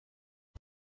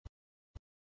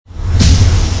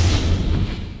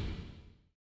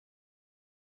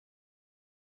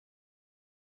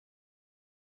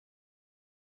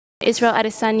Israel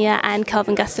Adesanya and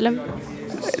Kelvin Gastelum.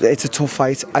 It's a tough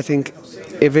fight. I think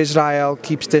if Israel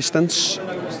keeps distance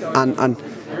and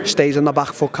stays on the back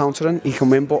foot countering, he can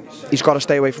win, but he's got to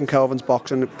stay away from Kelvin's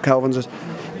boxing.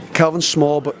 Kelvin's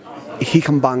small, but he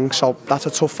can bang, so that's a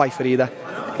tough fight for either.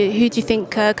 Who do you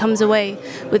think comes away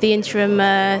with the interim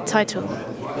title?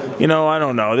 You know, I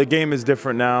don't know. The game is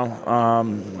different now.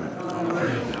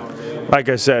 Like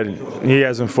I said, he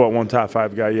hasn't fought one top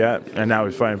 5 guy yet, and now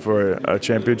he's fighting for a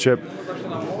championship.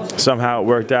 Somehow it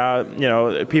worked out. You know,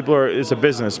 it's a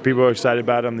business. People are excited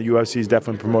about him. The UFC is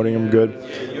definitely promoting him good.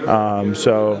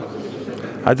 So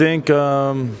I think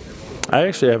I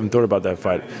actually haven't thought about that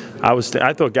fight. I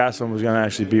thought Gastelum was going to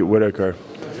actually beat Whitaker.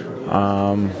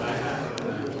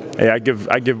 Yeah, I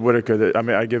give Whitaker.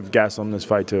 I give Gastelum this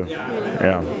fight too.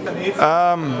 Yeah.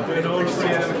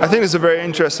 I think it's a very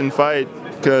interesting fight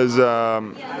because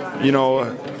you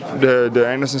know, the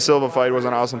Anderson Silva fight was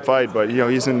an awesome fight, but you know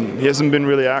he hasn't been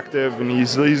really active, and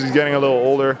he's getting a little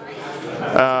older.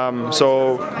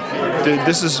 So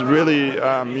this is really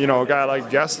you know, a guy like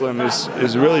Gastelum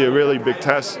is really a really big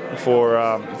test for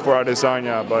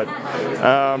Adesanya, but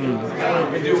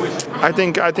I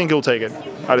think he'll take it.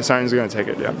 Adesanya's going to take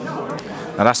it, yeah.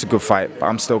 Now that's a good fight, but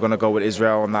I'm still going to go with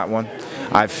Israel on that one.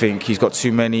 I think he's got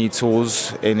too many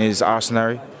tools in his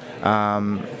arsenal,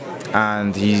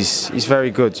 and he's very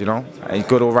good, you know. He's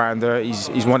good all-rounder.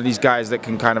 He's one of these guys that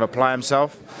can kind of apply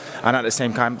himself and at the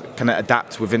same time can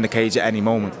adapt within the cage at any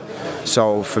moment.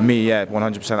 So for me, yeah,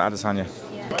 100% Adesanya.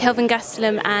 Kelvin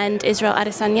Gastelum and Israel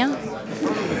Adesanya.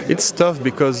 It's tough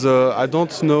because I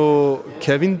don't know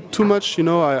Kevin too much. You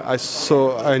know, I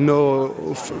know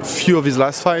a few of his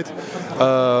last fight.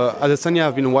 Adesanya,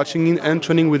 I've been watching him and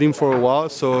training with him for a while,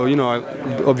 so you know I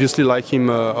obviously like him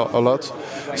a lot.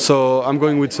 So I'm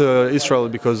going with Israel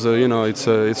because you know it's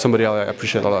somebody I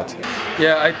appreciate a lot.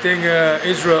 Yeah, I think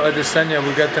Israel Adesanya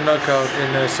will get the knockout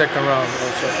in the second round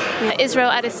also. Yeah, Israel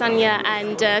Adesanya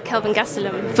and Kelvin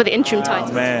Gastelum for the interim title.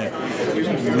 Oh, man, you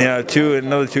know,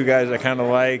 another two guys I kind of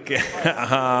like.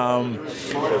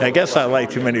 I guess I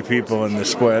like too many people in this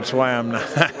sport. That's why I'm not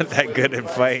that good at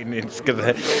fighting. It's because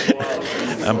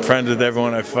I'm friends with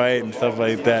everyone I fight and stuff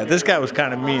like that. This guy was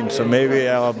kind of mean, so maybe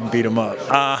I'll beat him up.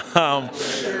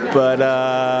 But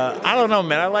I don't know,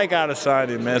 man. I like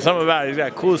Adesanya, man. Something about it. He's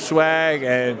got cool swag,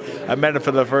 and I met him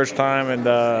for the first time in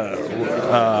the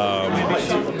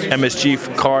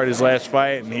MSG card, his last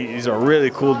fight, and he's a really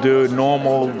cool dude,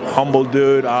 normal, humble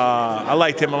dude. I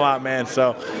liked him a lot, man.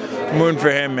 So I'm rooting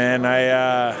for him, man.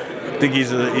 I think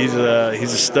he's a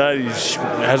stud. He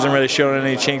hasn't really shown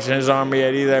any chinks in his armor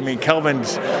yet either. I mean,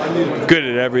 Kelvin's good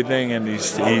at everything, and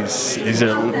he's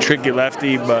a tricky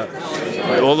lefty, but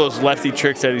all those lefty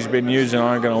tricks that he's been using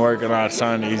aren't going to work on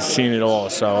Adesanya. He's seen it all,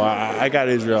 so I got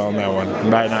Israel on that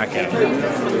one by knockout.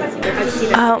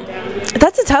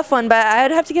 That's a tough one, but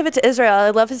I'd have to give it to Israel.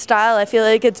 I love his style. I feel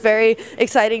like it's very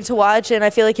exciting to watch, and I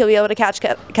feel like he'll be able to catch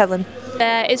Kelvin.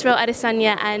 Israel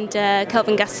Adesanya and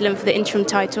Kelvin Gastelum for the interim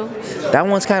title. That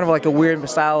one's kind of like a weird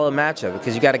style of matchup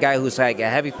because you got a guy who's like a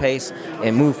heavy pace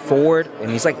and move forward,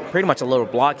 and he's like pretty much a little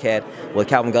blockhead with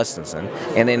Kelvin Gastelum,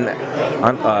 and then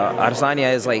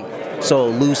Adesanya is like so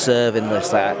elusive and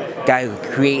this guy who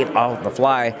create off the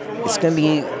fly. It's gonna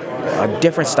be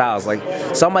different styles. Like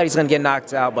somebody's gonna get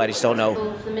knocked out, but I just don't know.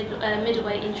 For the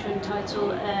middleweight interim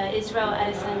title, Israel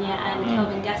Adesanya and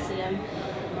Kelvin Gastelum.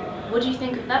 What do you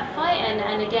think of that fight,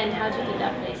 and again, how do you think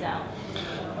that plays out?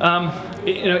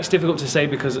 You know, it's difficult to say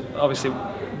because obviously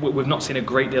we've not seen a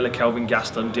great deal of Kelvin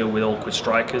Gastelum deal with awkward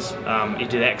strikers. He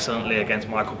did excellently against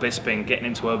Michael Bisping, getting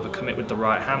him to overcommit with the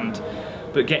right hand,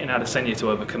 but getting Adesanya to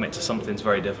overcommit to something is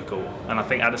very difficult. And I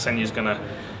think Adesanya is going to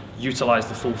utilise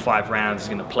the full 5 rounds. He's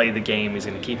going to play the game. He's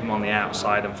going to keep him on the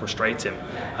outside and frustrate him.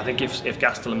 I think if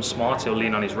Gastelum's smart, he'll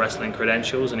lean on his wrestling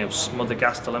credentials and he'll smother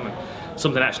Gastelum. And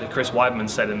something actually Chris Weidman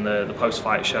said in the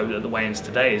post-fight show at the weigh-ins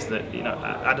today is that, you know,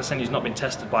 Adesanya's not been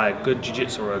tested by a good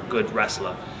jiu-jitsu or a good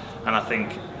wrestler. And I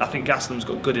think Gastelum's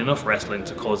got good enough wrestling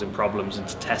to cause him problems and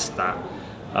to test that.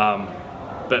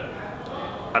 But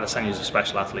Adesanya's a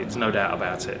special athlete, there's no doubt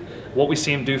about it. What we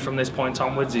see him do from this point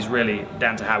onwards is really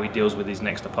down to how he deals with his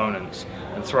next opponents.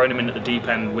 And throwing him in at the deep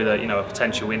end with a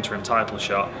potential interim title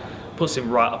shot puts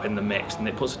him right up in the mix, and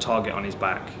it puts a target on his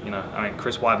back. You know, I mean,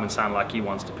 Chris Weidman sounds like he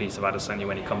wants a piece of Adesanya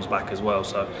when he comes back as well.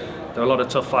 So there are a lot of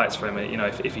tough fights for him. You know,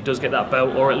 if he does get that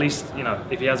belt, or at least, you know,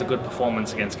 if he has a good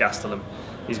performance against Gastelum,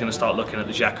 he's going to start looking at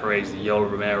the Jacares, the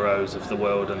Yoel Romeros of the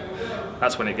world, and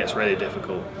that's when it gets really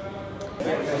difficult.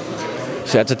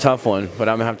 So that's a tough one, but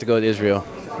I'm gonna have to go with Israel.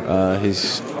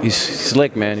 He's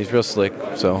slick, man. He's real slick.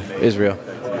 So Israel.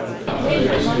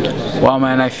 Well,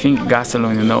 man, I think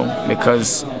Gastelum, you know,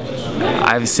 because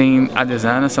I've seen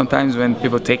Adesanya sometimes when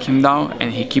people take him down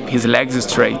and he keep his legs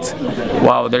straight.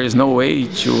 Wow, there is no way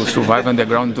to survive on the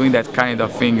ground doing that kind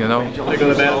of thing, you know.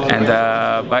 And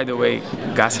by the way,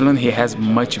 Gastelum, he has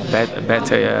much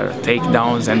better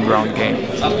takedowns and ground game.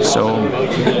 So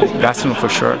Gastelum for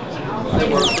sure.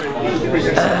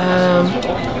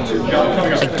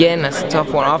 Again, that's a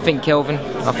tough one. I think Kelvin.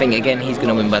 I think again he's going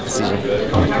to win by decision.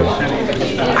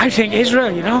 I think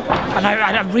Israel, you know, and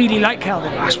I really like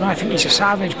Kelvin Gastelum. I think he's a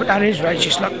savage, but that Israel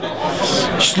just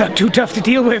look too tough to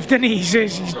deal with. Then he's a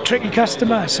tricky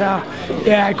customer. So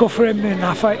yeah, I go for him in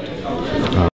that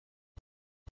fight.